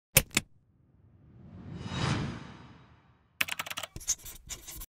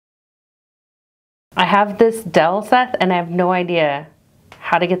I have this Dell, Seth, and I have no idea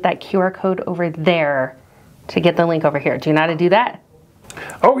how to get that QR code over there to get the link over here. Do you know how to do that?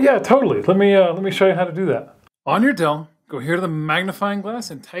 Oh yeah, totally. Let me show you how to do that. On your Dell, go here to the magnifying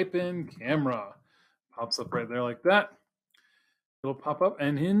glass and type in camera. Pops up right there like that. It'll pop up,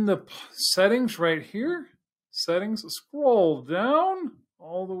 and in the settings right here, settings, scroll down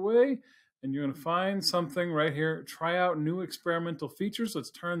all the way, and you're going to find something right here. Try out new experimental features. Let's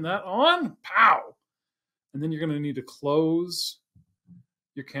turn that on. Pow! And then you're going to need to close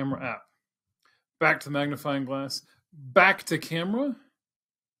your camera app. Back to the magnifying glass, back to camera,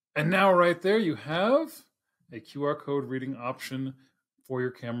 and now right there you have a QR code reading option for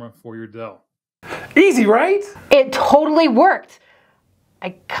your camera for your Dell. Easy, right? It totally worked.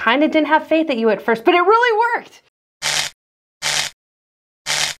 I kind of didn't have faith at you at first, but it really worked.